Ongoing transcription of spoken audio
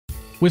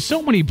With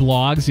so many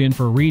blogs in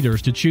for readers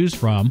to choose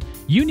from,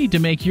 you need to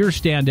make yours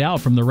stand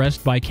out from the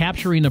rest by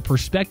capturing a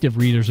prospective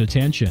reader's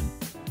attention.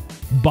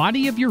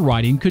 Body of your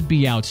writing could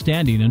be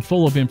outstanding and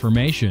full of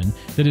information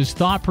that is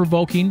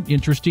thought-provoking,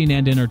 interesting,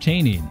 and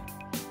entertaining.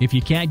 If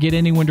you can't get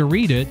anyone to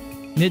read it,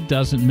 it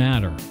doesn't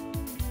matter.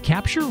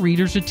 Capture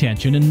readers'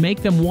 attention and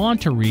make them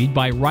want to read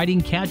by writing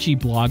catchy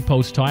blog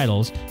post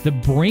titles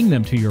that bring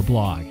them to your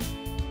blog.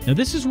 Now,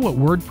 this is what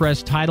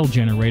WordPress Title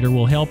Generator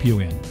will help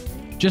you in.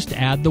 Just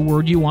add the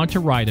word you want to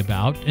write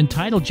about, and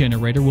Title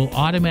Generator will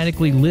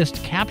automatically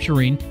list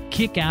capturing,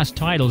 kick-ass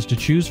titles to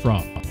choose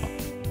from.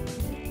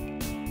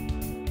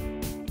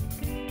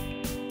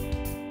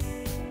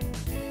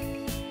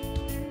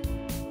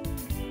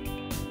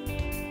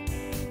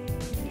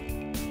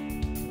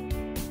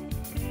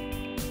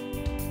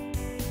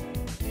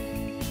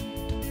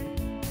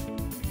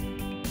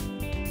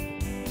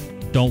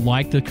 Don't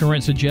like the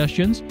current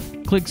suggestions?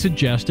 Click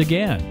Suggest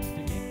again.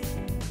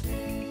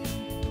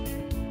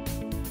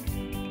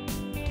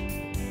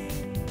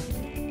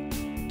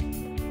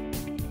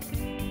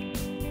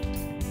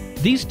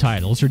 These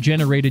titles are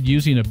generated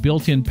using a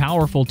built-in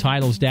powerful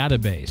titles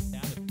database.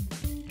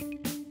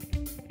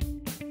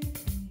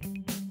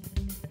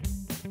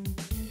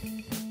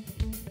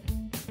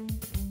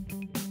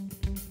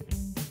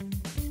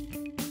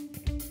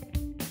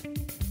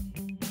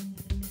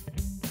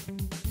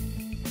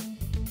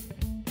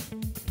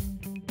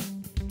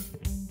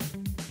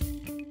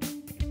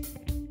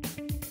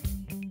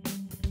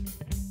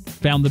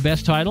 Found the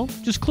best title?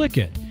 Just click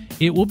it.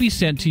 It will be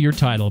sent to your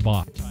title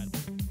box.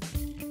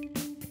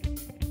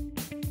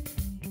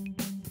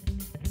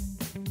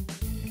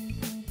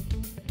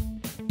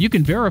 You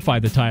can verify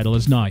the title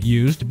is not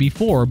used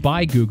before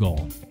by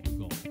Google.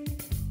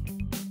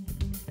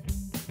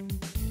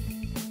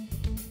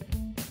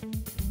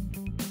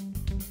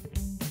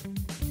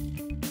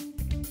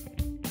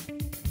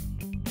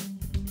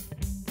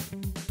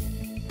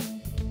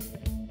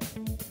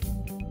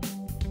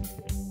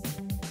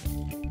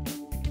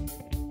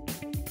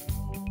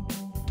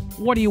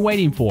 What are you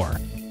waiting for?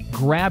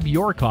 Grab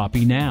your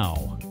copy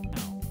now.